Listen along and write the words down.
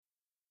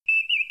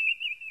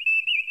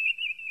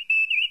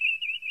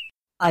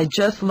I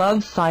just love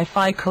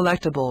sci-fi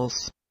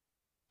collectibles.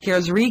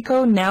 Here's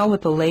Rico now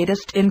with the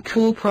latest in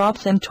cool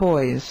props and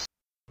toys.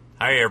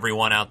 Hi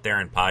everyone out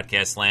there in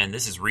podcast land,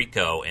 this is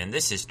Rico, and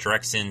this is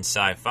Treks in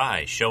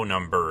Sci-Fi, show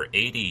number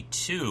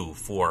 82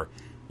 for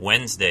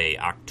Wednesday,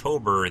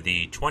 October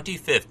the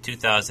 25th,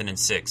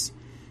 2006.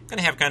 Going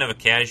to have kind of a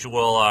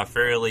casual,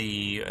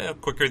 fairly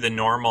quicker than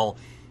normal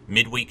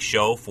midweek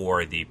show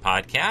for the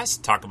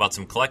podcast, talk about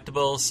some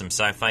collectibles, some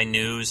sci-fi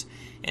news,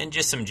 and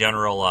just some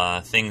general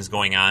things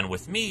going on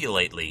with me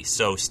lately.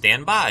 So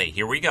stand by,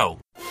 here we go.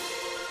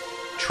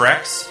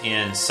 Treks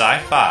in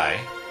Sci-Fi.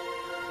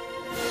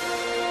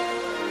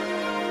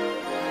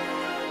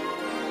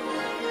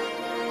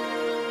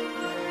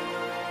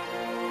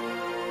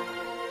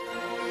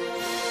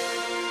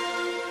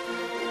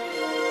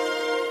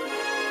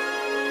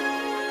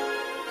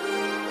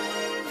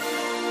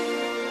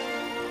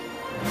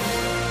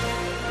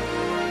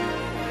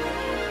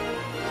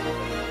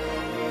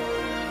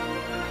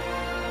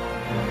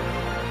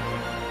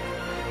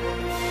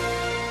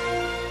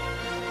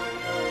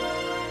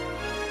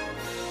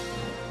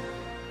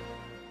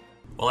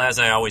 Well, as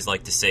I always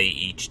like to say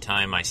each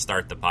time I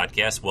start the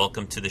podcast,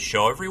 welcome to the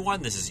show,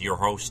 everyone. This is your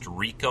host,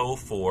 Rico,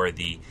 for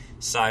the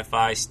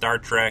Sci-Fi, Star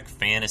Trek,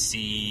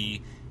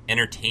 Fantasy,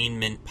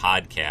 Entertainment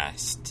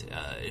podcast.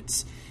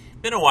 It's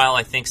been a while,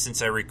 I think,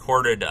 since I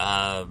recorded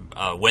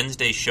a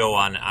Wednesday show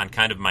on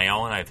kind of my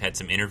own. I've had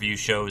some interview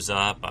shows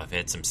up. I've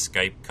had some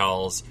Skype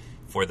calls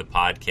for the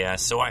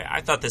podcast. So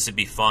I thought this would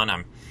be fun.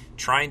 I'm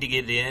trying to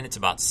get it in. It's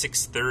about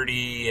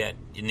 6:30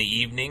 in the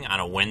evening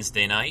on a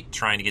Wednesday night,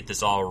 trying to get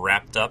this all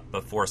wrapped up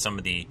before some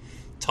of the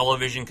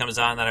television comes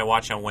on that I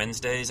watch on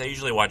Wednesdays. I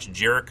usually watch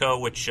Jericho,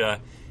 which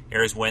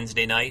airs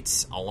Wednesday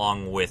nights,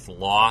 along with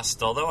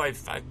Lost, although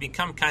I've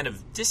become kind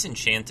of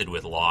disenchanted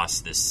with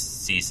Lost this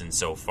season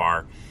so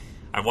far.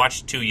 I've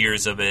watched 2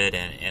 years of it,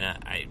 and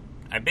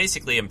I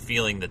basically am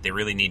feeling that they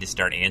really need to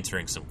start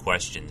answering some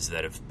questions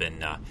that have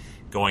been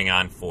going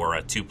on for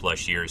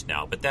 2+ years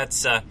now. But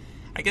that's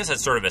I guess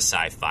that's sort of a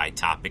sci-fi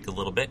topic a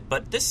little bit,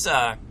 but this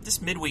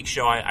midweek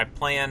show I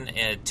plan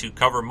to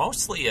cover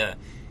mostly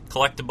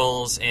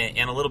collectibles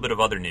and a little bit of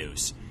other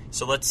news.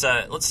 So let's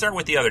start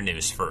with the other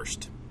news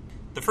first.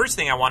 The first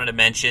thing I wanted to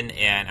mention,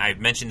 and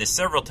I've mentioned this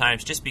several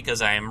times just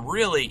because I am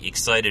really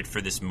excited for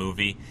this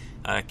movie.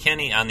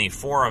 Kenny on the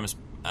forums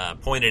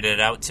pointed it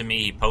out to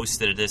me. He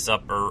posted this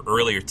up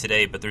earlier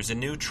today, but there's a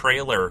new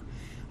trailer,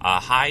 a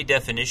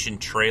high-definition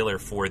trailer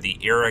for the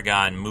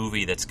Eragon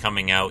movie that's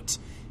coming out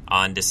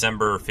on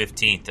December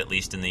 15th, at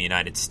least in the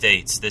United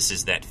States. This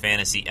is that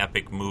fantasy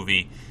epic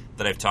movie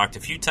that I've talked a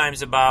few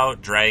times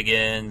about,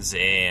 dragons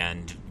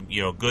and,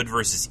 good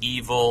versus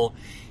evil.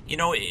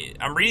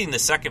 I'm reading the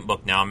second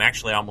book now. I'm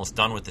actually almost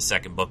done with the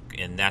second book,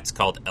 and that's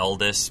called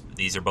Eldest.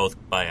 These are both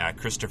by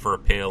Christopher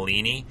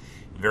Paolini,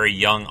 very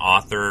young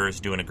authors,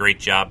 doing a great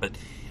job. But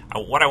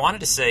what I wanted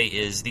to say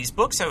is these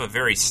books have a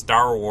very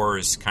Star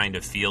Wars kind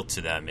of feel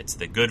to them. It's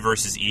the good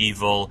versus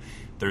evil.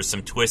 There's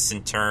some twists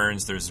and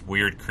turns. There's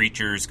weird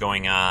creatures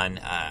going on.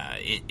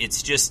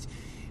 It's just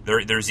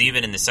there's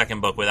even in the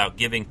second book, without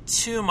giving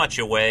too much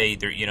away,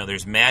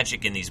 there's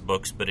magic in these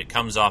books, but it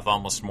comes off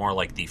almost more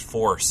like the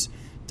Force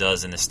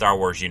does in the Star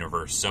Wars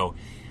universe. So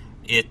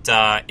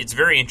it's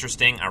very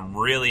interesting. I'm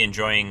really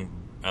enjoying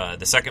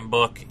the second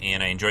book,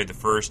 and I enjoyed the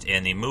first,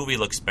 and the movie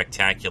looks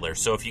spectacular.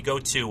 So if you go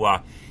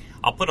to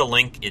I'll put a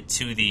link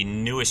to the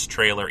newest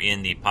trailer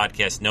in the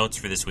podcast notes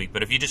for this week,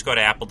 but if you just go to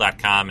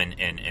apple.com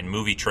and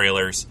movie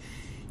trailers,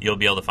 you'll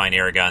be able to find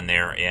Eragon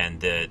there. And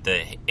the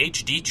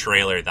HD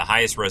trailer, the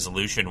highest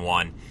resolution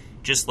one,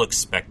 just looks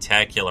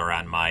spectacular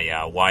on my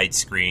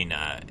widescreen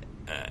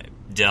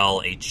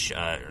Dell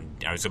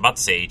I was about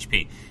to say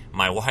HP.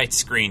 My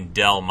widescreen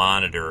Dell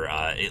monitor,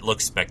 it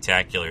looks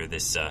spectacular,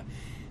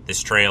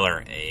 this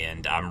trailer,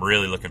 and I'm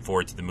really looking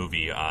forward to the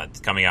movie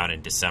coming out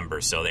in December.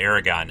 So the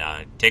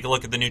Eragon, take a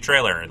look at the new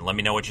trailer and let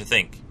me know what you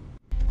think.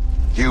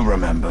 You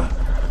remember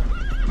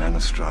men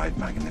astride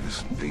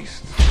magnificent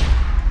beasts.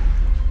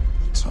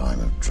 Time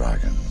of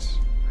dragons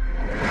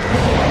and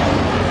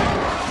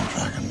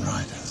dragon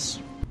riders.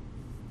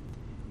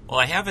 Well,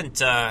 I haven't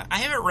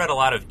read a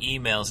lot of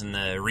emails in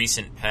the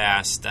recent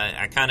past.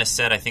 I kind of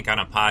said, I think, on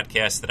a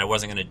podcast that I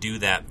wasn't going to do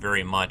that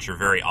very much or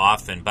very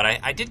often, but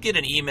I did get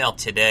an email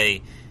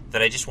today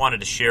that I just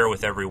wanted to share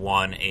with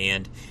everyone.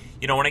 And,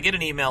 when I get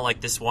an email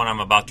like this one I'm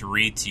about to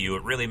read to you,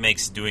 it really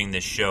makes doing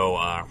this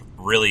show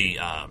really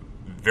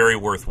very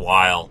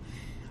worthwhile.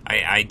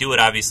 I do it,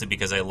 obviously,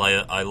 because I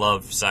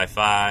love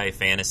sci-fi,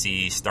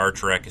 fantasy, Star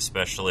Trek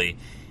especially,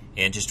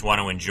 and just want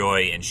to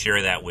enjoy and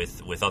share that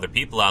with other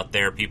people out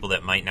there, people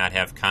that might not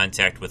have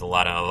contact with a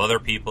lot of other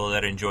people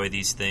that enjoy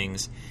these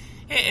things,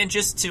 and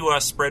just to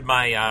spread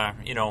my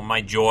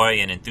my joy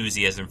and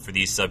enthusiasm for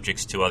these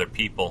subjects to other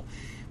people.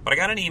 But I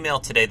got an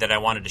email today that I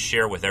wanted to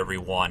share with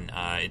everyone.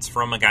 It's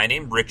from a guy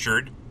named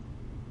Richard,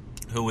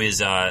 who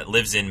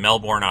lives in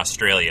Melbourne,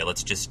 Australia.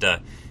 Let's just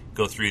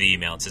go through the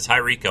email. It says, "Hi,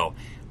 Rico.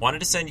 Wanted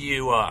to send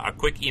you a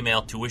quick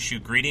email to wish you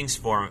greetings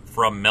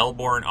from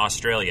Melbourne,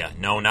 Australia.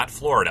 No, not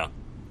Florida.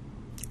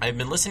 I've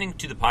been listening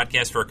to the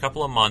podcast for a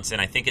couple of months, and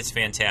I think it's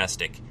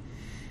fantastic.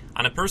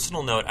 On a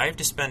personal note, I have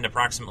to spend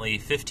approximately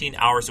 15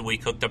 hours a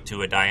week hooked up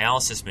to a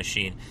dialysis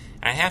machine.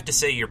 I have to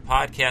say your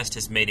podcast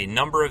has made a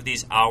number of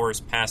these hours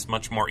pass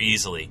much more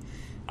easily.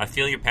 I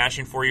feel your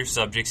passion for your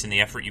subjects and the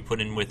effort you put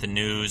in with the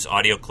news,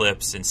 audio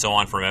clips, and so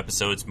on from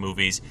episodes,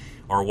 movies,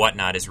 or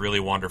whatnot is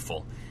really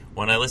wonderful.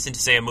 When I listen to,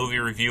 say, a movie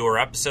review or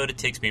episode, it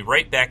takes me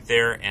right back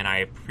there, and I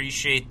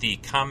appreciate the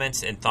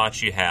comments and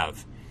thoughts you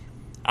have.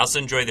 I also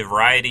enjoy the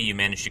variety you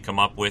manage to come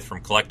up with,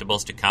 from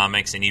collectibles to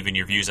comics, and even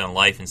your views on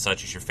life and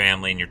such as your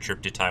family and your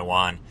trip to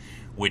Taiwan,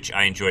 which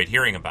I enjoyed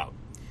hearing about.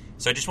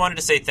 So I just wanted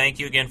to say thank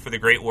you again for the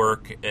great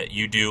work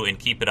you do, and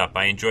keep it up.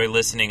 I enjoy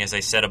listening, as I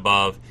said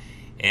above,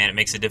 and it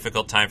makes a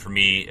difficult time for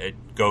me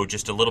go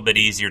just a little bit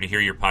easier to hear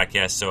your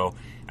podcast, so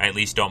I at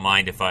least don't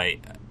mind if I...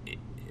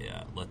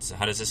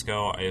 how does this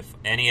go? If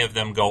any of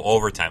them go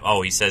overtime.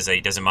 Oh, he says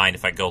he doesn't mind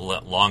if I go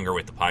longer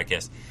with the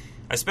podcast.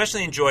 I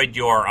especially enjoyed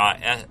your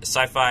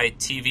Sci-Fi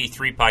TV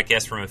 3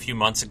 podcast from a few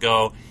months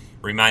ago,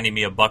 reminding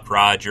me of Buck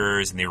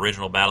Rogers and the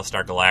original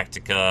Battlestar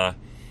Galactica.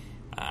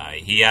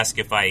 He asked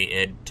if I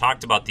had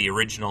talked about the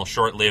original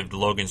short-lived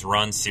Logan's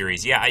Run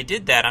series. Yeah, I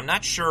did that. I'm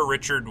not sure,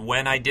 Richard,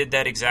 when I did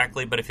that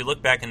exactly, but if you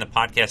look back in the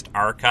podcast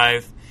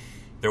archive,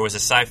 there was a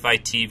Sci-Fi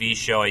TV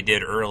show I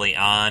did early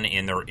on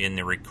in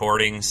the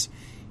recordings.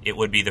 It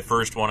would be the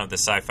first one of the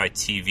Sci-Fi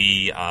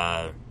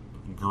TV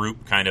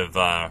group kind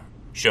of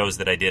shows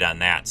that I did on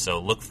that. So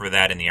look for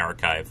that in the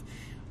archive.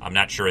 I'm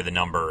not sure of the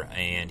number.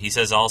 And he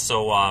says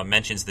also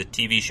mentions the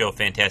TV show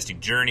Fantastic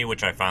Journey,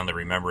 which I fondly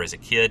remember as a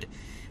kid,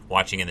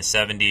 watching in the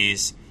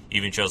 70s.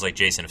 Even shows like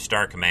Jason of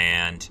Star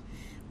Command,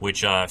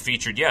 which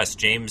featured, yes,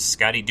 James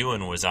Scotty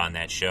Doohan was on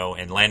that show.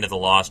 And Land of the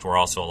Lost were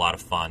also a lot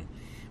of fun.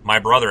 My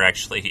brother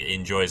actually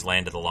enjoys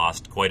Land of the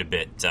Lost quite a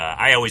bit.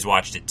 I always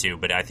watched it too,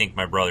 but I think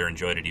my brother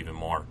enjoyed it even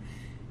more.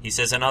 He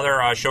says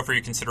another show for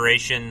your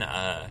consideration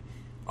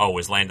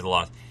was Land of the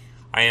Lost.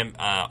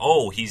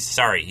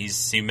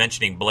 He's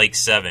mentioning Blake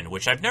 7,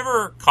 which I've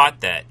never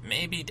caught that.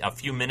 Maybe a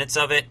few minutes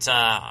of it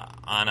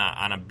on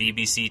a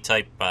BBC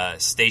type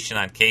station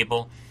on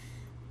cable.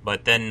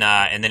 But then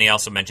and then he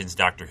also mentions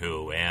Doctor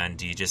Who, and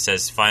he just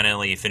says,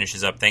 finally, he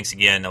finishes up, thanks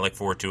again, I look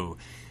forward to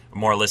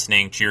more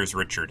listening. Cheers,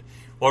 Richard.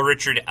 Well,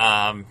 Richard,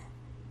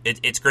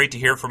 it's great to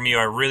hear from you.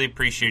 I really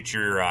appreciate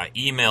your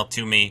email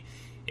to me,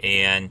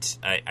 and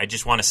I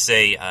just want to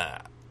say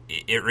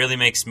it really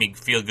makes me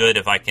feel good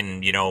if I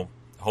can,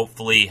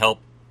 hopefully help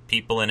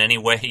people in any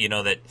way,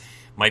 that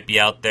might be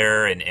out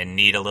there and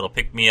need a little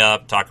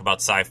pick-me-up, talk about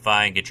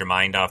sci-fi and get your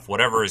mind off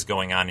whatever is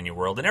going on in your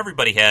world. And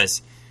everybody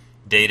has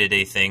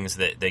day-to-day things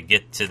that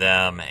get to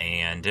them,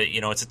 and,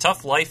 it's a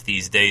tough life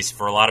these days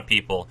for a lot of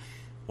people,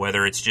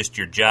 whether it's just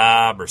your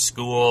job or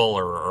school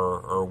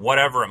or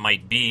whatever it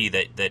might be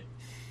that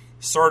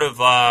sort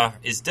of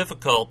is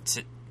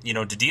difficult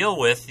to deal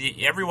with.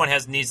 Everyone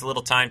needs a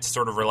little time to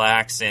sort of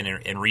relax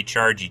and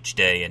recharge each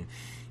day. And,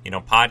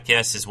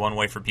 podcasts is one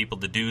way for people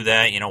to do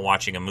that,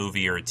 watching a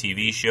movie or a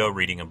TV show,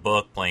 reading a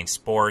book, playing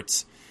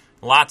sports.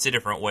 Lots of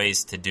different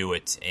ways to do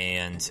it.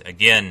 And,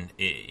 again,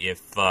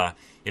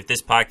 if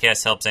this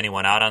podcast helps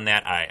anyone out on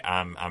that,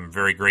 I'm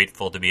very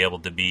grateful to be able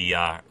to be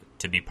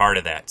part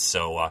of that.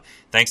 So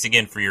thanks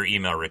again for your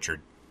email,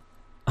 Richard.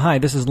 Hi,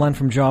 this is Len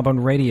from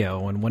Jawbone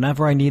Radio, and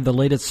whenever I need the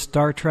latest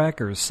Star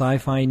Trek or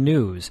sci-fi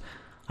news,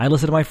 I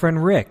listen to my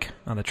friend Rick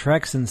on the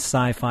Treks and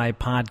Sci-Fi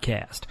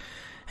podcast.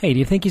 Hey, do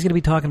you think he's going to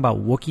be talking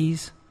about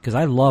Wookiees? Because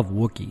I love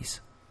Wookiees.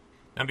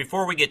 Now,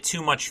 before we get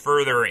too much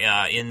further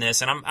in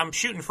this, and I'm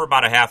shooting for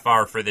about a half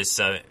hour for this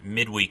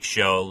midweek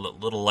show, a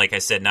little, like I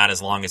said, not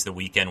as long as the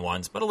weekend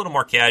ones, but a little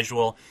more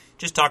casual,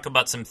 just talk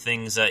about some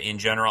things in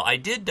general. I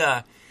did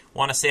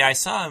want to say I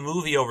saw a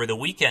movie over the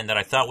weekend that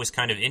I thought was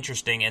kind of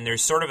interesting, and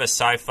there's sort of a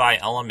sci-fi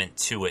element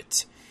to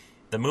it.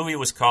 The movie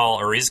is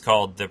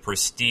called The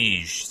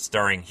Prestige,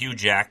 starring Hugh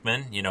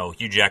Jackman.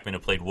 Hugh Jackman, who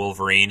played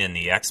Wolverine in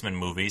the X-Men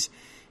movies,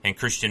 and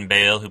Christian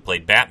Bale, who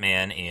played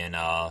Batman in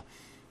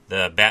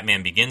the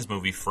Batman Begins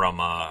movie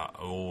from a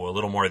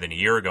little more than a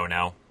year ago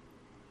now.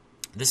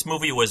 This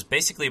movie was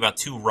basically about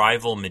two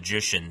rival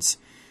magicians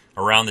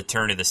around the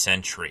turn of the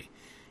century.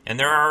 And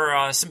there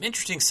are some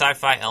interesting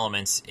sci-fi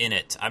elements in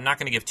it. I'm not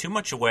going to give too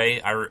much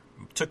away. I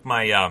took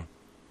my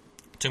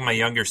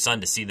younger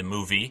son to see the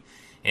movie,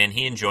 and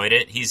he enjoyed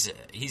it.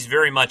 He's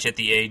very much at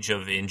the age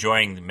of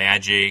enjoying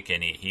magic,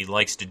 and he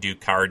likes to do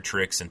card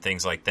tricks and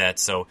things like that.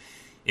 So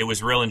it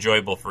was real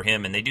enjoyable for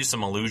him. And they do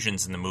some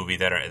illusions in the movie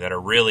that are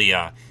really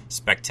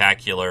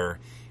spectacular.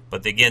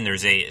 But again,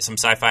 there's some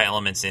sci-fi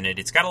elements in it.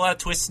 It's got a lot of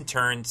twists and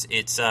turns.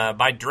 It's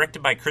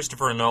directed by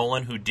Christopher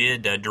Nolan, who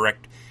did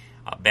direct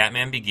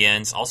Batman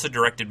Begins, also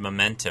directed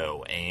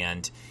Memento,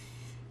 and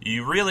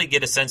you really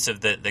get a sense of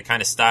the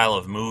kind of style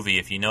of movie.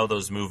 If you know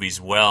those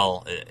movies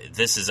well,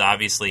 this is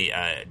obviously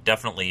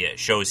definitely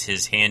shows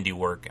his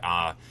handiwork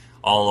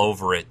all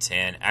over it,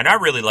 and I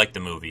really like the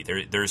movie.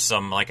 There's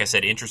some, like I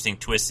said, interesting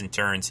twists and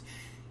turns.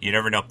 You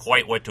never know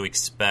quite what to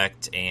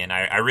expect, and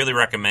I really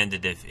recommend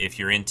it if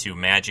you're into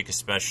magic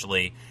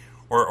especially,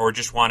 or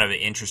just want an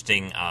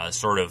interesting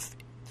sort of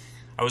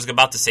I was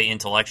about to say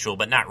intellectual,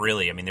 but not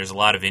really. I mean, there's a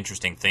lot of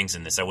interesting things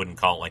in this. I wouldn't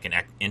call it like an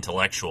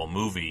intellectual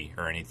movie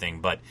or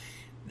anything, but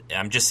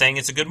I'm just saying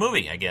it's a good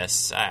movie, I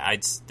guess.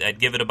 I'd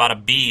give it about a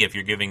B if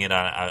you're giving it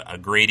a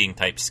grading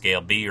type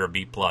scale, B or a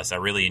B+. I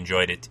really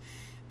enjoyed it.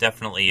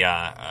 Definitely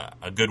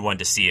a good one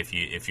to see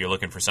if you're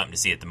looking for something to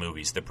see at the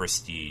movies, The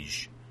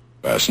Prestige.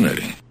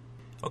 Fascinating.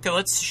 Okay,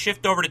 let's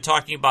shift over to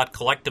talking about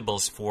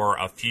collectibles for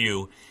a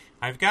few.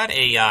 I've got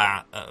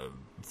a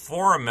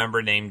forum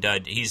member named,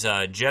 he's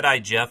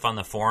Jedi Jeff on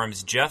the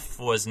forums. Jeff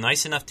was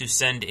nice enough to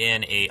send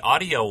in a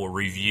audio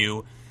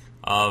review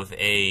of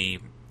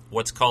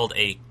what's called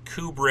a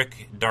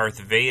Kubrick Darth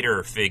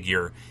Vader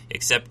figure,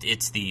 except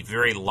it's the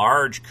very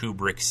large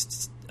Kubrick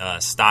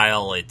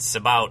style. It's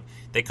about,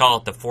 they call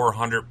it the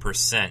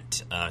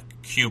 400%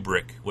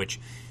 Kubrick, which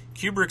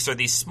Kubricks are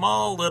these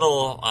small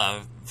little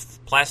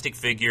plastic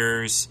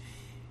figures.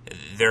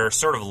 They're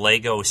sort of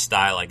Lego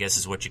style, I guess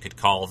is what you could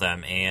call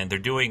them, and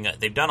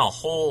they've done a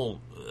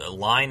whole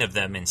line of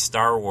them in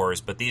Star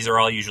Wars, but these are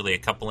all usually a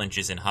couple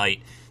inches in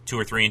height, 2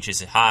 or 3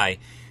 inches high.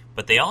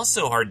 But they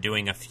also are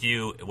doing a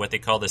few, what they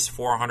call this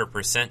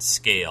 400%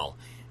 scale,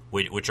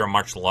 which are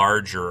much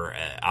larger,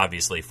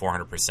 obviously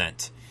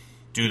 400%.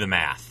 Do the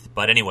math.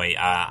 But anyway,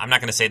 I'm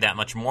not going to say that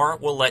much more.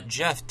 We'll let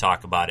Jeff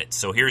talk about it.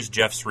 So here's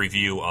Jeff's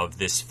review of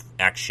this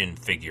action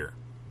figure.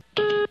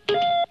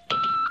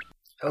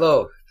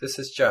 Hello, this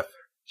is Jeff,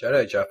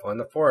 Jedi Jeff on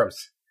the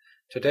forums.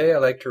 Today I'd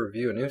like to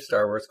review a new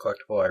Star Wars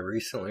collectible I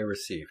recently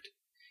received.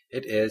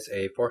 It is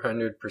a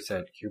 400%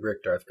 Kubrick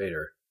Darth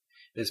Vader.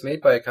 It is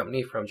made by a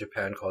company from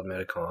Japan called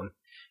Medicom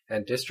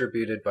and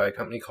distributed by a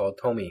company called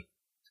Tomy.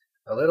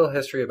 A little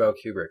history about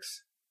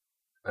Kubricks.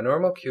 A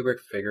normal Kubrick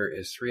figure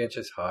is 3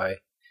 inches high,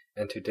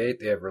 and to date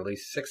they have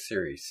released 6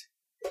 series.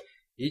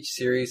 Each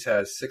series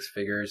has 6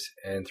 figures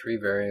and 3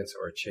 variants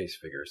or chase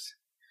figures.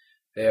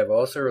 They have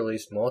also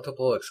released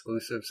multiple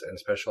exclusives and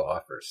special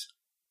offers.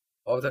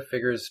 All of the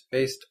figures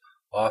based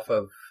off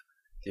of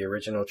the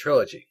original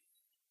trilogy,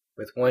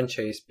 with one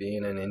chase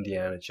being an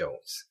Indiana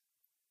Jones.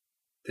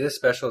 This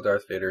special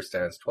Darth Vader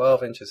stands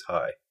 12 inches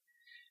high,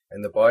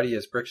 and the body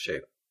is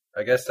brick-shaped.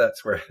 I guess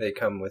that's where they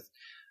come with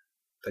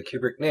the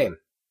Kubrick name.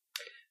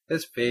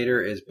 This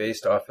Vader is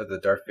based off of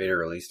the Darth Vader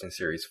released in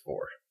Series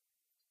 4.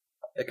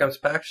 It comes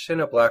packaged in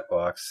a black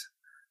box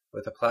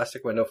with a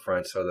plastic window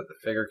front so that the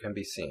figure can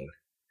be seen.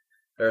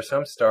 There are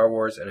some Star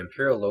Wars and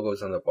Imperial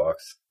logos on the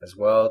box. As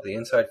well, the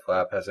inside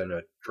flap has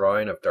a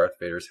drawing of Darth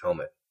Vader's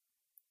helmet.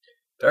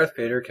 Darth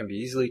Vader can be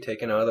easily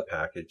taken out of the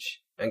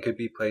package and could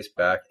be placed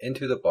back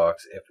into the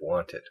box if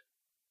wanted.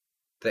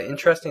 The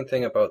interesting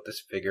thing about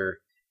this figure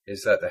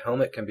is that the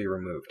helmet can be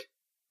removed.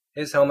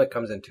 His helmet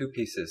comes in 2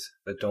 pieces,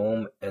 the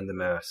dome and the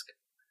mask.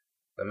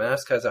 The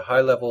mask has a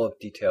high level of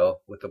detail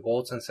with the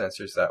bolts and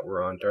sensors that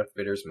were on Darth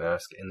Vader's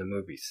mask in the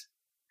movies.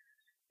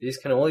 These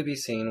can only be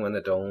seen when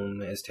the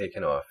dome is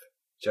taken off,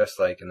 just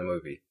like in the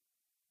movie.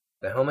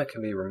 The helmet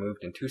can be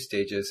removed in 2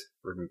 stages,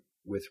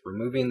 with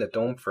removing the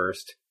dome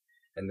first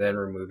and then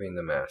removing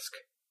the mask.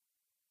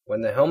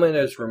 When the helmet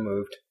is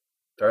removed,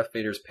 Darth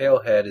Vader's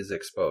pale head is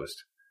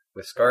exposed,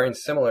 with scarring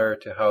similar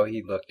to how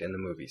he looked in the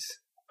movies.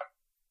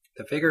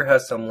 The figure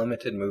has some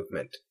limited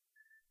movement.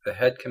 The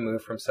head can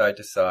move from side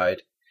to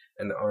side,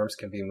 and the arms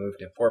can be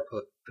moved in 4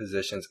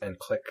 positions and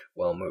click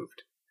while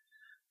moved.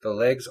 The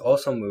legs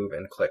also move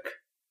and click.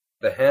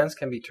 The hands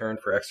can be turned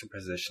for extra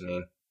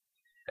positioning,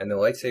 and the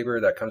lightsaber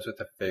that comes with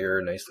the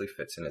figure nicely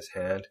fits in his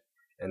hand,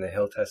 and the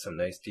hilt has some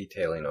nice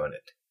detailing on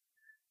it.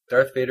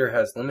 Darth Vader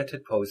has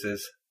limited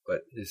poses,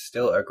 but is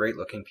still a great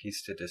looking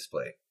piece to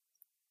display.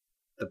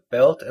 The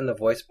belt and the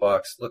voice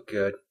box look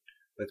good,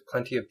 with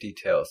plenty of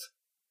details.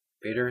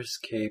 Vader's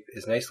cape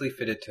is nicely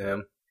fitted to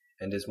him,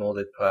 and is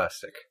molded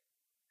plastic.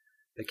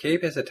 The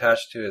cape is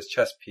attached to his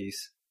chest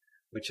piece,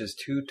 which is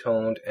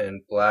two-toned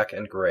and black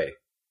and gray.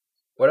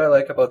 What I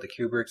like about the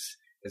Kubricks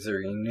is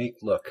their unique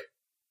look,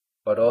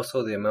 but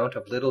also the amount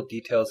of little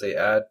details they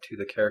add to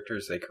the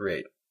characters they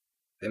create.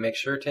 They make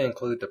sure to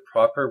include the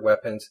proper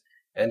weapons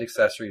and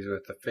accessories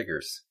with the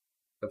figures.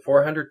 The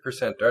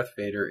 400% Darth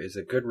Vader is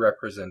a good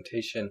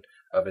representation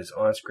of his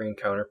on-screen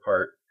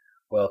counterpart,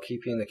 while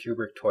keeping the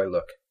Kubrick toy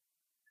look.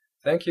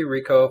 Thank you,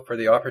 Rico, for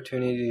the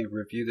opportunity to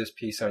review this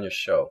piece on your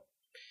show.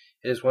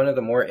 It is one of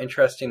the more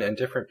interesting and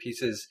different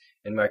pieces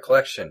in my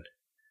collection.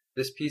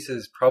 This piece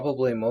is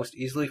probably most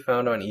easily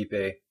found on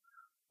eBay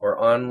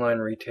or online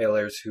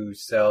retailers who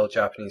sell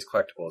Japanese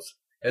collectibles.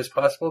 It is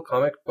possible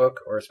comic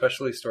book or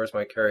specialty stores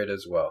might carry it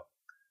as well.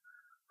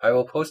 I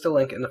will post a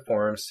link in the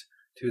forums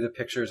to the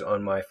pictures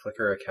on my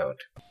Flickr account.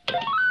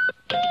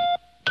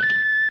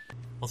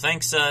 Well,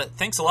 thanks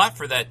a lot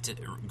for that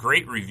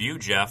great review,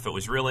 Jeff. It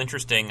was real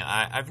interesting.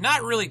 I've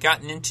not really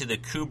gotten into the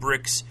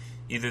Kubricks,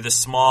 either the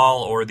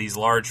small or these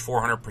large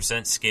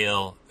 400%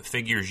 scale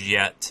figures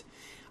yet.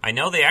 I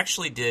know they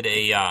actually did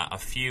a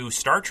few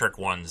Star Trek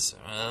ones,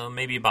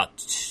 maybe about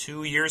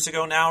 2 years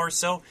ago now or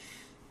so.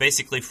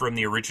 Basically from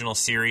the original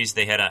series,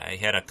 they had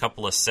a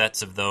couple of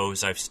sets of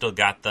those. I've still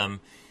got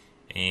them,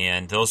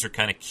 and those are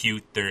kind of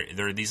cute.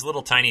 They're these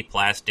little tiny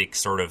plastic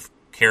sort of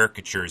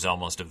caricatures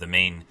almost of the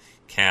main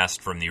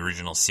cast from the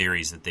original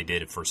series that they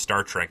did for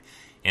Star Trek.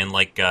 And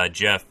like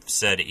Jeff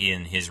said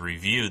in his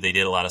review, they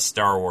did a lot of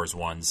Star Wars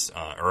ones,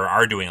 or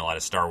are doing a lot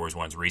of Star Wars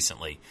ones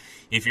recently.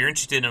 If you're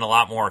interested in a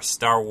lot more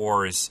Star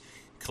Wars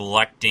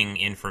collecting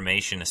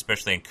information,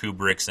 especially in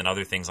Kubrick's and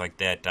other things like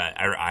that,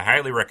 I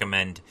highly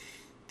recommend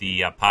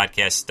the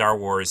podcast Star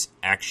Wars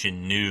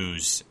Action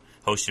News,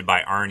 hosted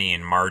by Arnie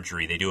and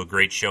Marjorie. They do a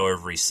great show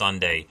every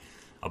Sunday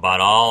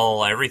about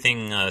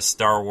everything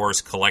Star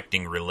Wars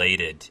collecting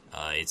related.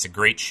 It's a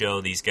great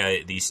show. This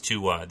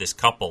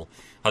couple,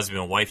 husband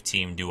and wife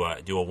team, do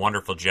a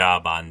wonderful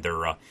job on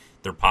their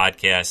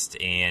podcast.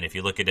 And if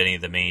you look at any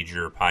of the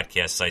major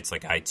podcast sites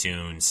like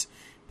iTunes,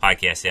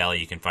 Podcast Alley,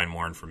 you can find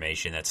more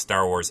information. That's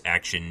Star Wars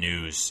Action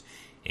News,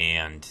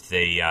 and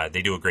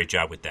they do a great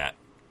job with that.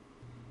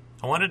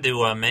 I wanted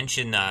to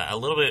mention a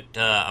little bit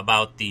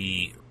about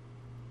the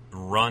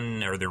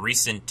run or the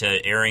recent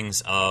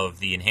airings of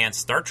the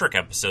enhanced Star Trek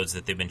episodes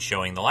that they've been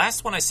showing. The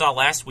last one I saw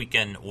last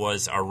weekend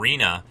was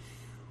Arena,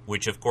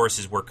 which of course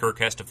is where Kirk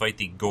has to fight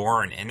the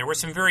Gorn, and there were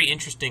some very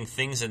interesting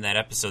things in that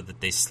episode that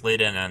they slid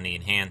in on the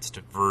enhanced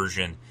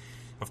version.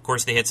 Of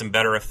course, they had some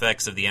better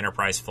effects of the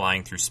Enterprise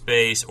flying through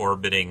space,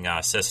 orbiting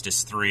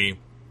Cestus 3,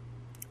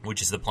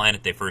 which is the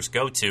planet they first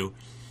go to.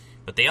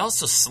 But they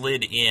also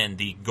slid in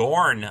the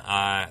Gorn.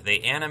 They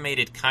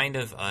animated kind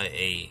of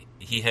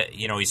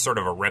he's sort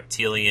of a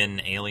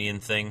reptilian alien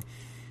thing.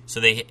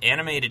 So they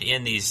animated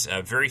in these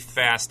very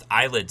fast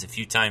eyelids a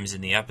few times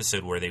in the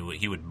episode where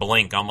he would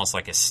blink almost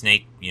like a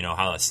snake. You know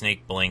how a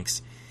snake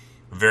blinks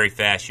very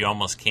fast. You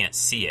almost can't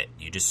see it.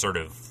 You just sort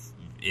of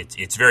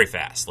it's very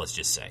fast. Let's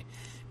just say.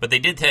 But they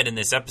did that in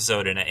this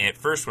episode, and at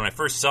first, when I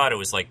first saw it, it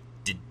was like,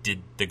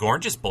 did the Gorn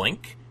just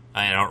blink?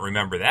 I don't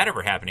remember that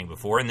ever happening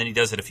before. And then he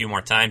does it a few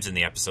more times in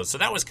the episode, so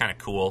that was kind of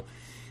cool.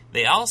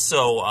 They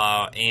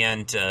also,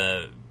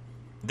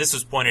 this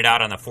was pointed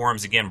out on the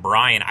forums again,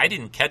 Brian, I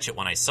didn't catch it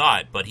when I saw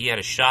it, but he had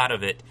a shot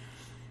of it.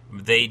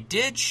 They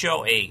did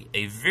show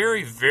a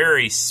very,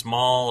 very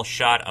small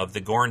shot of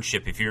the Gorn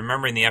ship. If you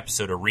remember in the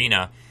episode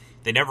Arena,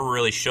 they never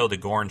really show the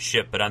Gorn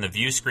ship, but on the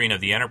view screen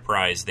of the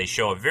Enterprise, they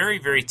show a very,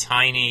 very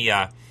tiny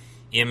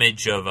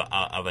image of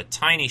a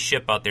tiny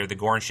ship out there. The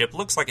Gorn ship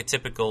looks like a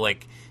typical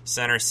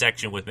center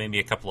section with maybe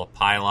a couple of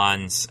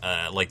pylons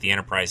like the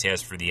Enterprise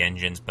has for the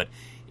engines, but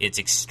it's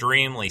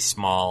extremely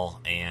small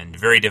and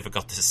very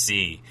difficult to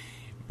see.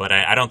 But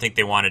I don't think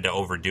they wanted to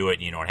overdo it,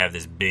 and have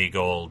this big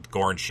old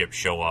Gorn ship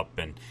show up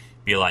and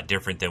be a lot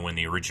different than when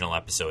the original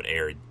episode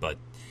aired. But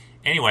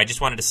anyway, I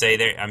just wanted to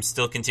say I'm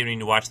still continuing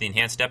to watch the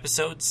enhanced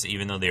episodes,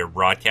 even though they are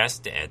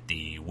broadcast at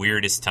the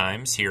weirdest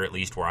times, here at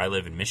least where I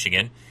live in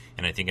Michigan,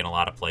 and I think in a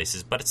lot of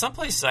places. But at some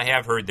places I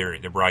have heard they're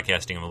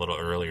broadcasting them a little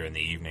earlier in the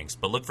evenings.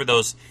 But look for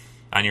those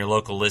on your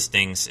local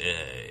listings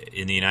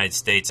in the United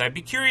States. I'd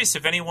be curious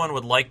if anyone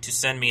would like to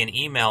send me an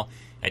email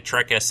at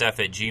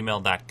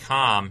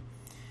treksf@gmail.com.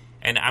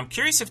 And I'm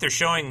curious if they're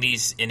showing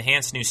these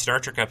enhanced new Star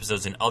Trek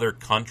episodes in other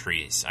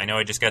countries. I know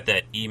I just got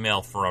that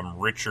email from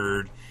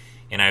Richard,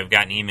 and I've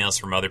gotten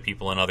emails from other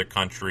people in other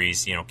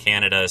countries,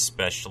 Canada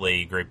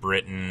especially, Great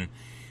Britain,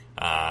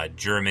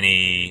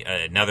 Germany,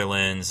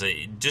 Netherlands,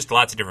 just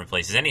lots of different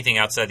places. Anything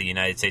outside the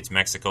United States,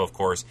 Mexico, of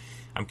course.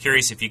 I'm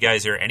curious if you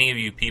guys are, any of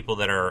you people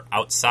that are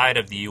outside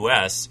of the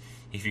U.S.,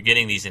 if you're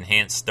getting these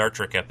enhanced Star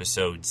Trek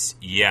episodes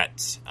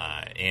yet,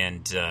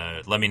 and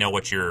let me know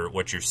what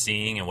you're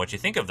seeing and what you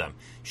think of them.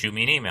 Shoot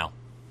me an email.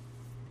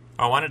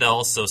 I wanted to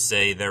also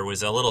say there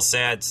was a little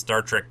sad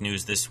Star Trek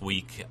news this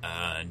week.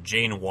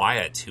 Jane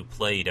Wyatt, who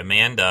played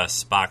Amanda,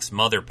 Spock's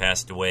mother,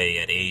 passed away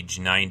at age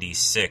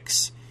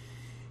 96.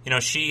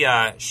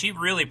 She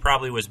really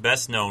probably was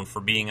best known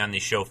for being on the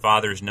show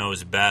Fathers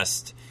Knows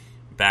Best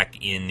back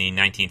in the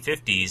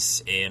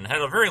 1950s, and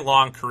had a very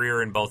long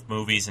career in both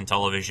movies and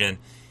television.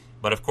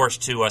 But of course,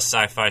 to us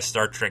sci-fi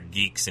Star Trek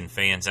geeks and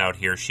fans out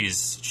here,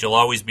 she'll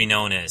always be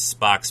known as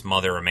Spock's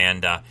mother,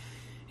 Amanda.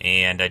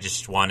 And I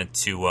just wanted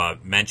to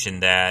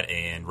mention that,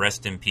 and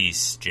rest in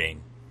peace,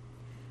 Jane.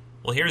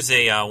 Well, here's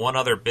one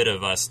other bit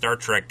of Star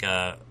Trek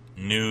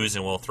news,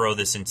 and we'll throw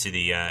this into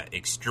the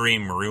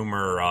extreme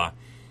rumor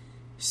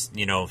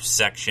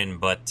section.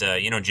 But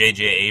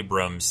J.J.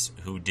 Abrams,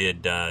 who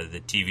did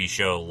the TV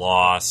show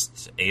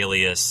Lost,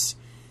 Alias,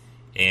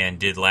 and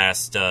did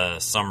last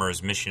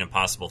summer's Mission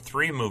Impossible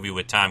 3 movie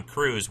with Tom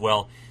Cruise.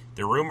 Well,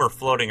 the rumor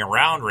floating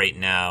around right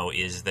now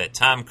is that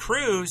Tom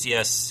Cruise,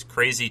 yes,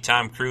 crazy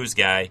Tom Cruise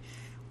guy,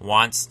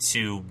 wants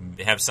to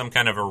have some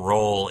kind of a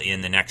role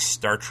in the next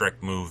Star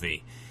Trek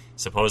movie.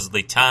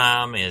 Supposedly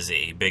Tom is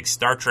a big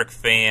Star Trek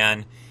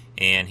fan,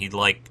 and he'd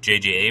like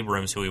J.J.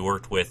 Abrams, who he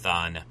worked with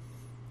on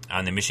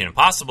the Mission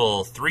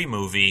Impossible 3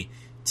 movie,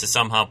 to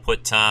somehow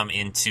put Tom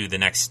into the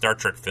next Star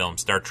Trek film,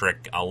 Star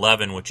Trek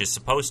 11, which is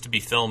supposed to be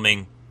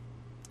filming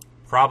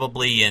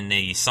probably in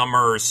the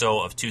summer or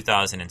so of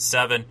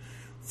 2007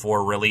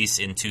 for release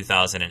in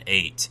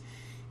 2008.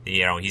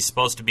 He's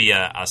supposed to be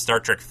a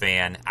Star Trek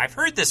fan. I've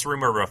heard this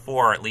rumor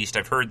before, at least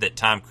I've heard that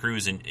Tom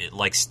Cruise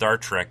likes Star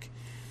Trek,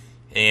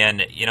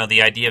 And,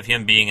 the idea of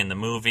him being in the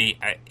movie,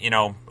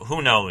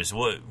 who knows?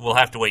 We'll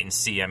have to wait and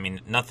see. I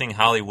mean, nothing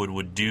Hollywood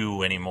would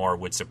do anymore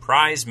would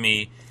surprise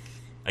me.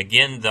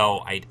 Again, though,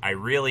 I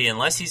really,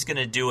 unless he's going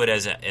to do it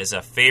as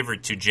a favor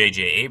to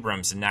J.J.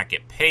 Abrams and not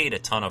get paid a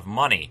ton of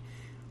money,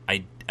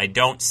 I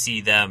don't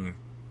see them,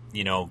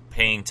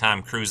 paying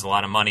Tom Cruise a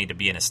lot of money to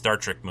be in a Star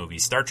Trek movie.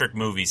 Star Trek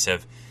movies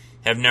have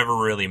never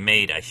really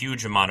made a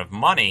huge amount of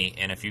money,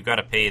 and if you've got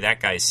to pay that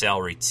guy's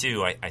salary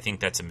too, I think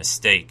that's a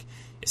mistake,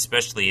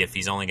 especially if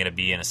he's only going to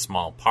be in a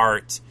small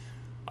part.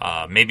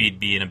 Maybe he'd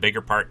be in a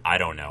bigger part. I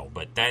don't know.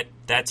 But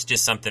that's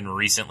just something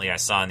recently I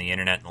saw on the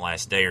internet in the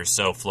last day or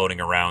so floating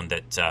around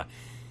that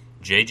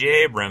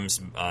J.J.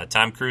 Abrams,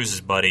 Tom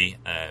Cruise's buddy,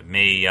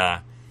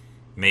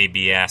 may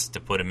be asked to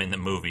put him in the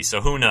movie.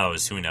 So who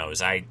knows? Who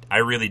knows? I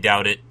really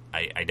doubt it.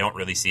 I don't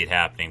really see it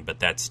happening. But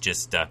that's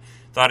just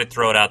thought I'd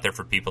throw it out there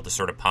for people to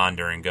sort of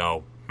ponder and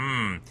go,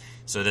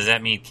 so does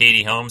that mean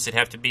Katie Holmes would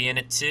have to be in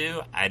it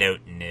too? I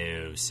don't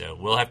know. So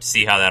we'll have to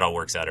see how that all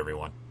works out,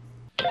 everyone.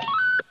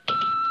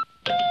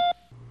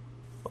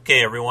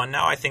 Okay, everyone,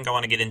 now I think I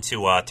want to get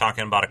into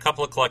talking about a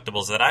couple of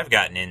collectibles that I've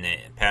gotten in the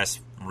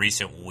past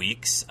recent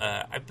weeks.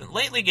 I've been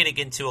lately getting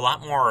into a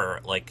lot more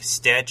like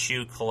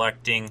statue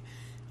collecting,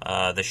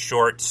 the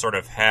short sort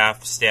of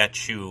half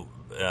statue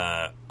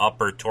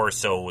upper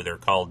torso, they're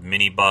called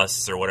mini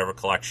busts or whatever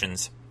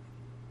collections.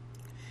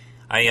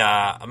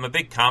 I'm a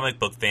big comic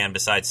book fan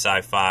besides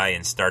sci-fi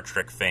and Star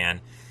Trek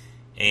fan,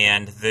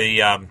 and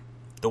the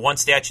one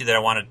statue that I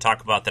wanted to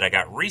talk about that I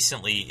got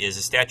recently is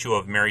a statue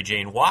of Mary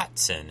Jane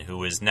Watson,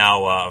 who is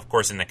now, of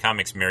course, in the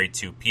comics married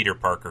to Peter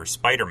Parker,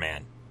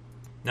 Spider-Man.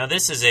 Now,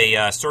 this is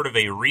a sort of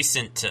a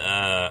recent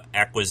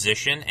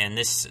acquisition, and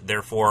this,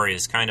 therefore,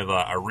 is kind of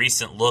a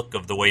recent look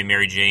of the way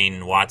Mary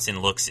Jane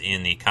Watson looks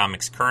in the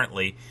comics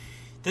currently.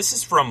 This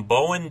is from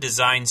Bowen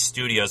Design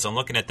Studios. I'm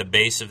looking at the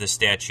base of the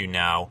statue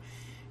now,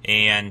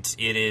 and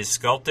it is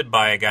sculpted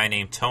by a guy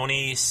named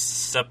Tony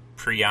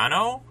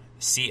Cipriano.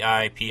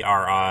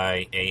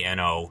 Cipriano,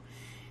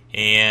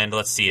 and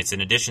let's see, it's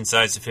an edition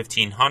size of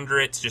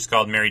 1500. It's just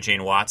called Mary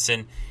Jane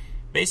Watson.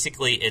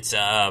 Basically, it's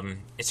a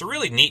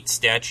really neat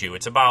statue.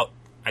 It's about,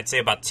 I'd say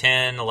about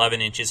 10, 11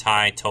 inches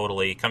high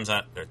totally. It comes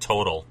out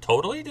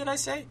totally, did I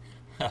say?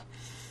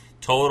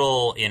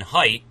 Total in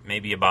height,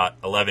 maybe about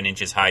 11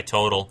 inches high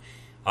total.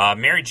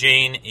 Mary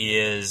Jane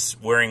is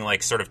wearing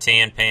like sort of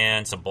tan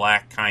pants, a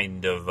black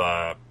kind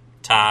of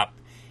top.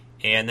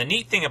 And the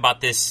neat thing about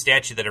this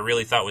statue that I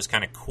really thought was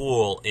kind of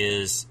cool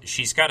is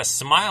she's got a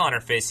smile on her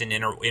face, and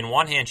in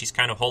one hand she's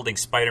kind of holding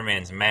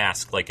Spider-Man's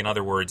mask. Like, in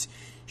other words,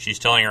 she's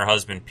telling her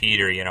husband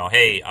Peter,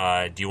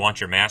 hey, do you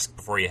want your mask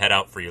before you head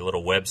out for your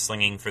little web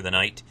slinging for the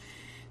night?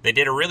 They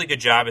did a really good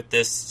job at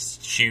this.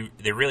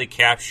 They really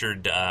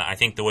captured, I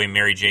think, the way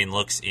Mary Jane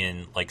looks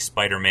in like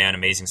Spider-Man,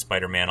 Amazing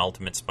Spider-Man,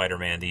 Ultimate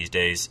Spider-Man these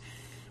days.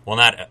 Well,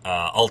 not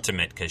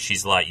Ultimate, because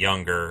she's a lot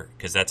younger,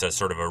 because that's a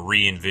sort of a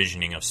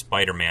re-envisioning of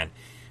Spider-Man.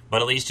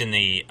 But at least in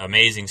the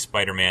Amazing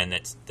Spider-Man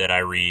that I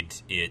read,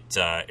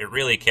 it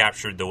really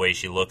captured the way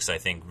she looks, I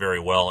think, very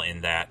well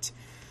in that.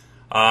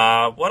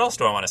 What else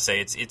do I want to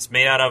say? It's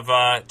made out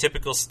of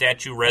typical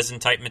statue resin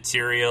type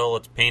material.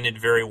 It's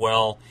painted very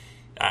well.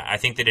 I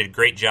think they did a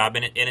great job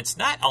in it, and it's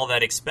not all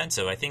that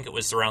expensive. I think it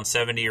was around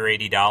 $70 or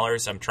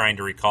 $80. I'm trying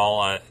to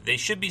recall. They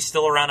should be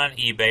still around on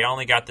eBay. I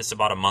only got this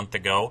about a month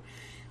ago.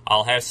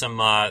 I'll have some.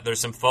 There's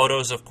some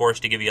photos, of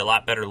course, to give you a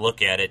lot better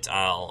look at it.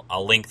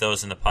 I'll link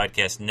those in the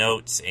podcast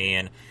notes,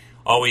 and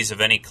always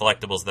of any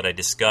collectibles that I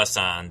discuss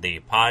on the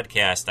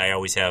podcast, I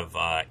always have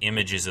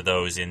images of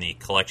those in the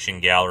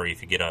collection gallery.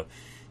 If you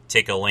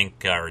take a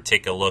link or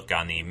take a look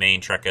on the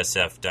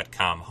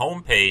maintreksf.com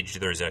homepage,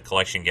 there's a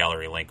collection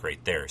gallery link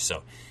right there.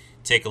 So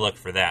take a look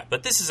for that.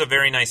 But this is a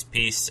very nice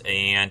piece,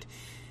 and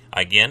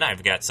again,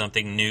 I've got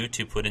something new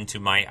to put into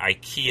my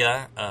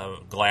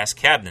IKEA glass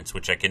cabinets,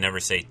 which I can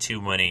never say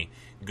too many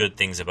good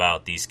things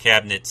about. These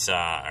cabinets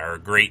are a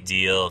great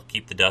deal,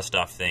 keep the dust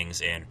off things,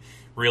 and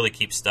really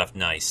keep stuff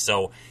nice.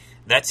 So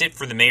that's it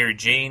for the Mary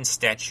Jane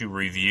statue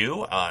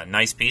review.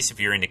 Nice piece if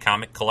you're into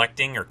comic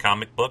collecting or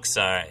comic books.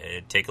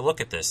 Take a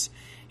look at this.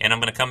 And I'm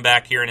going to come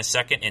back here in a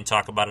second and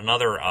talk about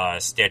another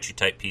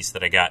statue-type piece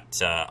that I got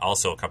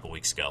also a couple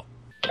weeks ago.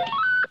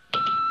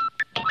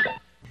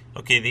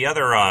 Okay, the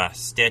other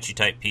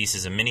statue-type piece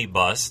is a mini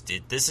bust.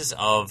 This is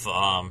of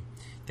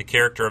the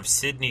character of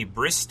Sydney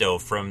Bristow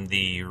from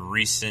the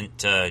recent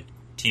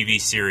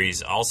TV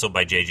series, also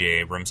by J.J.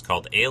 Abrams,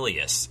 called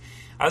Alias.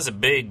 I was a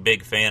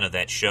big fan of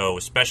that show,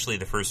 especially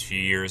the first few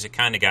years. It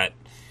kind of got,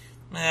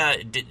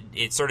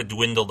 it sort of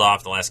dwindled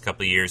off the last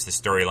couple of years. The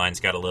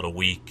storylines got a little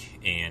weak,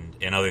 and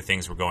other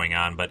things were going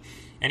on. But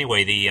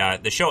anyway,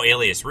 the show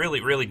Alias,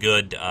 really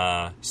good,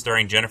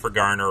 starring Jennifer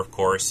Garner, of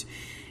course.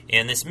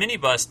 And this mini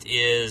bust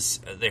is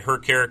her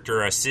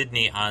character,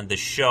 Sydney, on the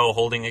show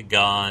holding a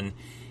gun.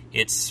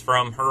 It's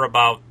from her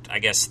about, I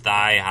guess,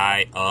 thigh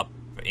high up,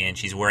 and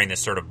she's wearing this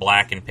sort of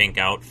black and pink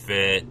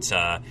outfit.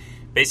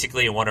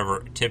 basically one of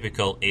her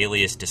typical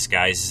alias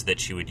disguises that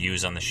she would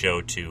use on the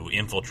show to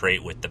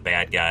infiltrate with the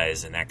bad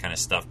guys and that kind of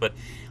stuff. But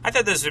I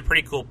thought this was a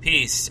pretty cool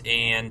piece,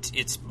 and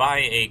it's by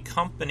a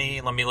company.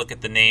 Let me look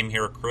at the name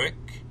here quick.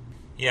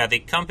 Yeah, the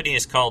company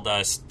is called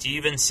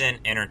Stevenson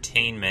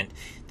Entertainment.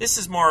 This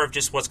is more of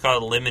just what's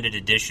called a limited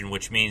edition,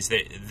 which means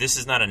that this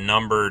is not a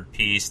numbered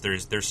piece.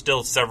 There's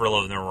still several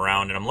of them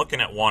around, and I'm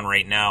looking at one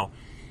right now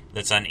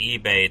that's on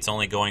eBay. It's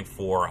only going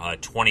for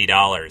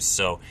 $20.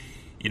 So,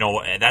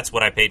 that's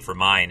what I paid for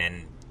mine,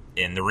 and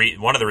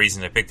one of the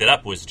reasons I picked it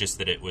up was just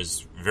that it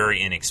was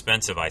very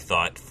inexpensive, I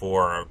thought,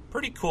 for a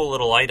pretty cool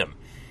little item.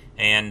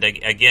 And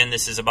again,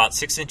 this is about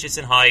 6 inches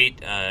in height.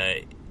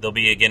 There'll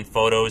be, again,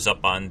 photos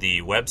up on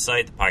the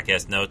website, the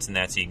podcast notes and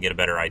that, so you can get a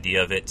better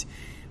idea of it.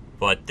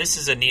 But this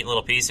is a neat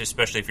little piece,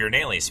 especially if you're an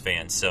Alias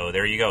fan. So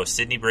there you go,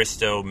 Sydney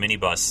Bristow mini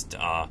bust,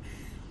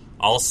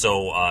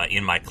 also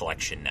in my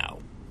collection now.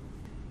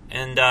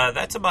 And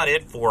that's about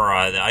it for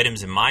the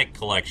items in my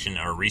collection,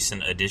 or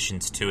recent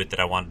additions to it that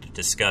I wanted to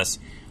discuss.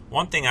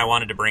 One thing I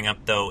wanted to bring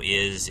up, though,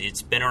 is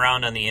it's been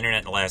around on the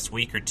internet the last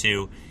week or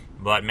two,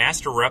 but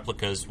Master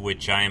Replicas,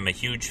 which I am a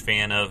huge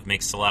fan of,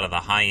 makes a lot of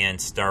the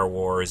high-end Star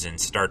Wars and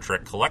Star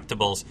Trek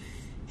collectibles,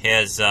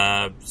 has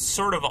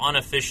sort of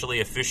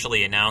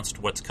officially announced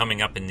what's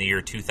coming up in the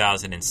year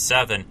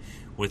 2007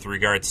 with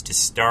regards to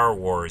Star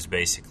Wars,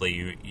 basically.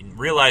 You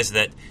realize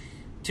that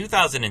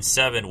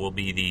 2007 will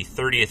be the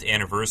 30th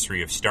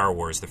anniversary of Star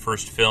Wars. The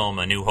first film,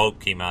 A New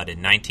Hope, came out in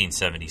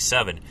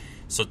 1977.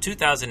 So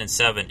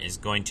 2007 is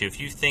going to,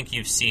 if you think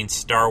you've seen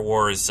Star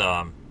Wars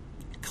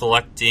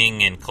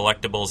collecting and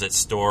collectibles at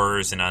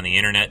stores and on the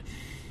internet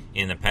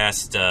in the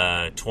past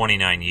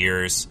 29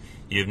 years,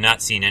 you have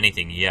not seen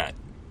anything yet.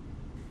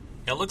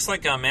 It looks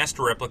like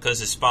Master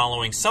Replicas is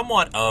following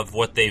somewhat of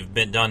what they've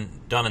been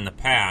done in the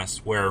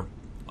past, where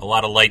a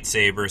lot of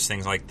lightsabers,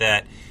 things like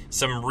that.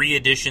 Some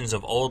re-editions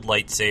of old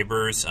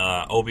lightsabers,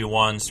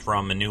 Obi-Wan's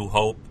from A New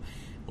Hope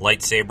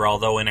lightsaber,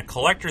 although in a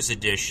collector's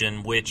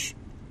edition, which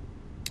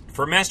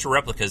for Master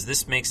Replicas,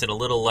 this makes it a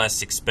little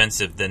less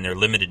expensive than their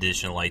limited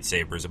edition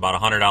lightsabers, about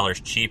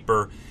 $100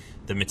 cheaper.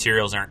 The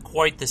materials aren't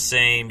quite the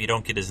same. You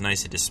don't get as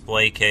nice a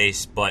display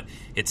case, but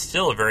it's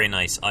still a very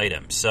nice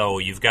item. So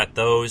you've got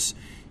those.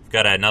 You've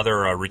got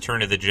another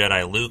Return of the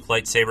Jedi Luke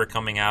lightsaber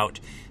coming out.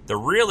 The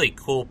really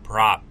cool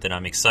prop that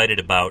I'm excited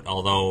about,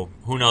 although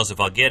who knows if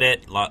I'll get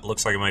it,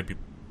 looks like it might be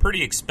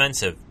pretty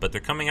expensive, but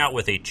they're coming out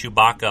with a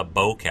Chewbacca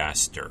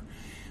bowcaster,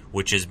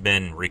 which has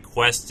been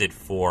requested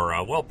for,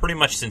 pretty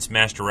much since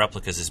Master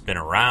Replicas has been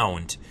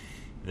around.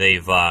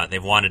 They've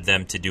wanted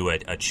them to do a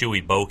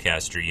Chewie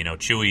bowcaster.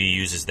 Chewie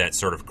uses that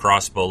sort of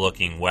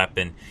crossbow-looking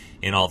weapon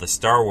in all the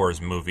Star Wars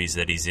movies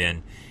that he's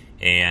in,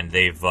 and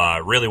they've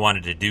really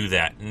wanted to do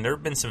that. And there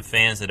have been some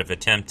fans that have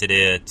attempted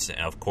it,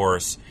 of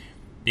course,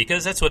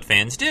 because that's what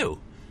fans do.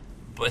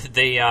 But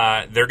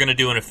they're going to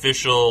do an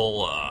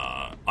official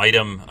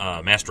item,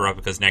 Master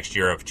Replicas next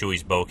year of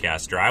Chewie's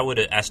bowcaster. I would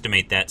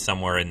estimate that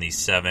somewhere in the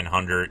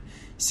 $600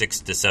 to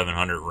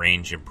 $700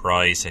 range in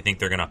price. I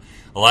think a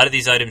lot of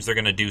these items they're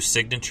going to do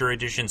signature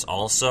editions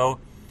also,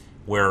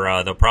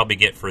 where they'll probably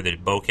get for the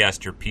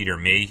bowcaster Peter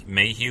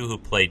Mayhew, who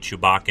played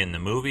Chewbacca in the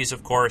movies,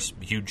 of course.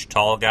 Huge,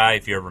 tall guy.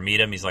 If you ever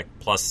meet him, he's like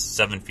plus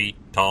 7 feet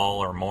tall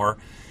or more.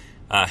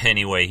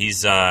 Anyway,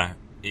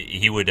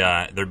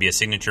 there'd be a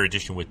signature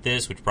edition with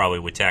this, which probably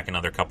would tack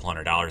another couple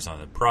 $100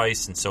 on the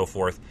price and so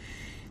forth.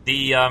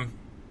 The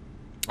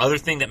other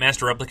thing that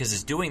Master Replicas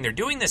is doing, they're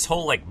doing this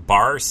whole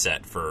bar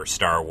set for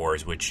Star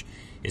Wars, which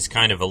is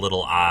kind of a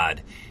little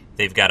odd.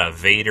 They've got a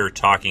Vader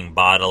talking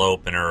bottle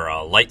opener,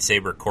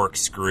 lightsaber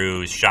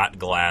corkscrews, shot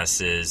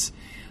glasses,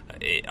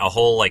 a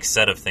whole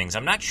set of things.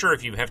 I'm not sure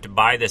if you have to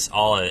buy this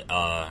all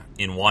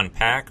in one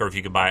pack or if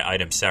you could buy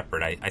items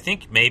separate. I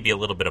think maybe a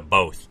little bit of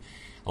both.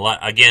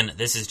 Again,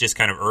 this is just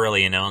kind of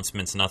early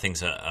announcements.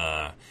 Nothing's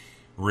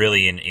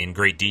really in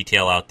great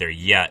detail out there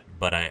yet,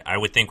 but I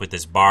would think with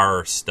this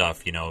bar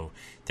stuff,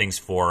 things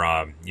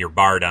for your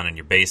bar down in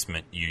your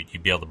basement,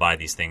 you'd be able to buy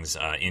these things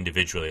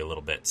individually a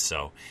little bit.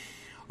 So,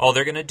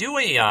 they're going to do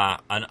a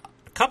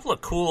couple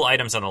of cool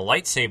items on the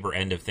lightsaber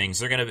end of things.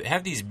 They're going to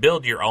have these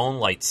build-your-own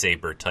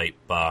lightsaber type,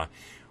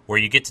 where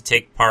you get to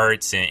take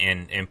parts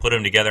and put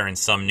them together in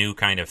some new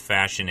kind of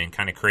fashion and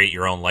kind of create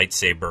your own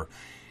lightsaber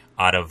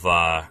out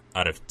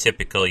of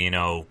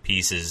typical,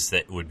 pieces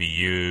that would be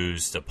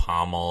used, a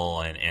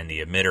pommel and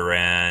the emitter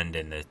end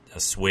and a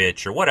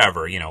switch or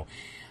whatever,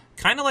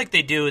 kind of like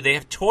they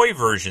have toy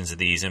versions of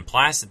these in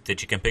plastic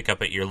that you can pick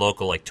up at your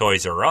local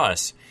Toys R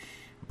Us,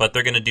 but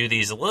they're going to do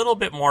these a little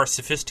bit more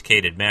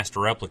sophisticated.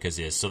 Master Replicas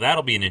is, so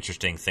that'll be an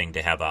interesting thing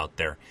to have out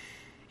there.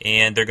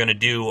 And they're going to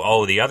do,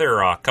 the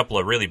other couple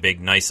of really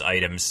big nice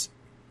items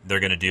they're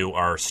going to do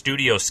are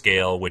studio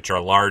scale, which are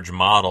large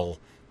model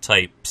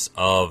types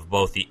of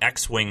both the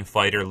X-Wing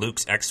fighter,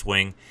 Luke's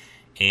X-Wing,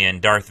 and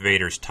Darth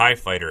Vader's TIE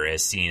fighter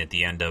as seen at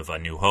the end of A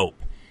New Hope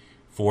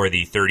for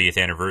the 30th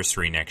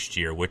anniversary next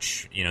year,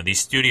 which, these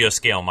studio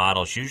scale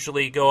models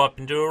usually go up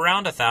into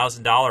around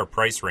 $1,000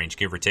 price range,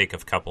 give or take a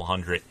couple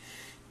hundred,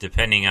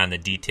 depending on the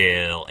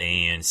detail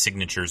and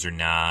signatures or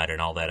not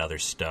and all that other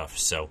stuff.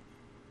 So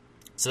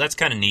that's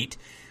kind of neat.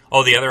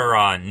 Oh, the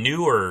other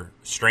new or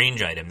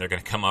strange item they're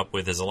going to come up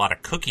with is a lot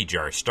of cookie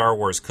jars, Star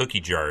Wars cookie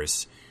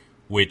jars,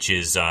 which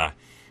is, I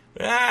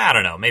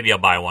don't know, maybe I'll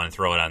buy one and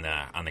throw it on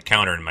the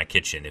counter in my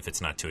kitchen if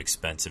it's not too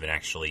expensive and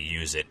actually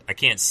use it. I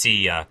can't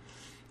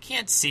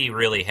see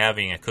really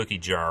having a cookie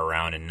jar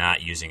around and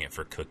not using it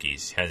for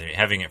cookies,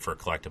 having it for a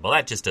collectible.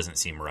 That just doesn't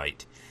seem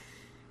right.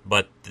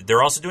 But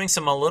they're also doing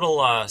some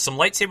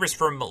lightsabers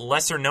from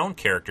lesser-known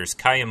characters.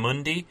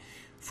 Ki-Adi-Mundi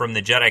from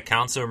the Jedi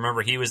Council.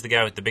 Remember, he was the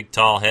guy with the big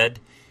tall head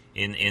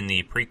in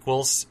the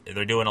prequels.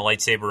 They're doing a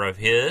lightsaber of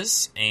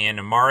his.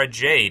 And Mara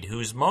Jade,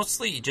 who's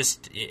mostly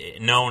just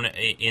known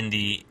in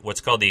the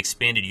what's called the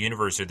Expanded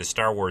Universe or the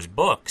Star Wars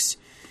books.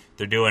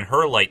 They're doing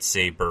her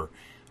lightsaber,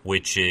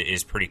 which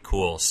is pretty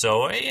cool.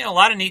 So, a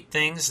lot of neat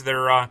things.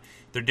 They're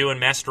doing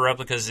master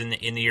replicas in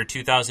the year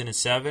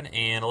 2007,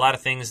 and a lot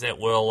of things that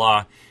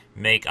will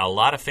make a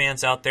lot of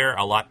fans out there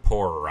a lot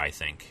poorer, I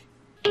think.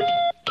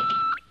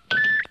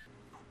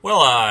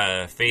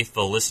 Well,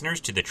 faithful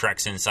listeners to the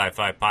Treks in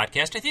Sci-Fi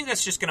podcast, I think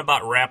that's just going to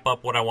about wrap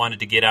up what I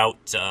wanted to get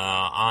out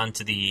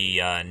onto the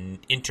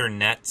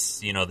internets,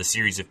 the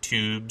series of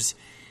tubes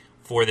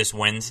for this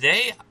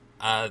Wednesday.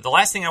 The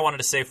last thing I wanted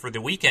to say for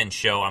the weekend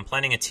show, I'm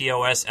planning a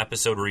TOS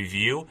episode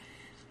review.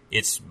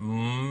 It's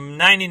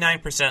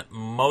 99%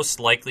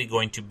 most likely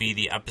going to be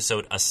the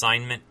episode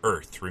Assignment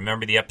Earth.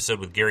 Remember the episode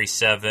with Gary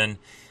Seven?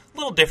 A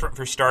little different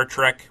for Star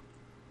Trek.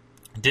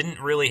 Didn't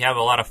really have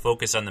a lot of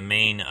focus on the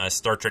main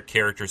Star Trek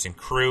characters and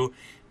crew,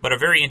 but a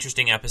very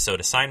interesting episode,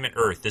 Assignment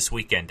Earth, this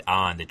weekend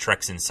on the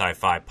Treks in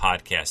Sci-Fi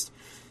podcast.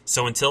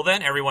 So until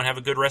then, everyone have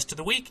a good rest of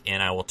the week,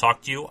 and I will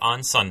talk to you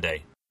on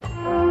Sunday.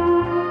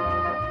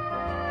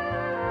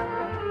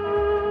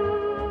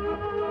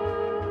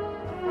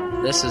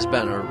 This has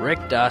been a Rick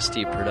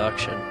Dostey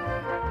production.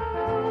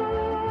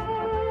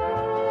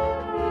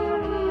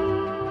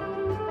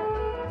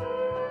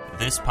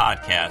 This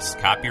podcast,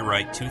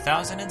 copyright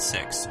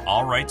 2006,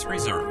 all rights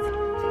reserved.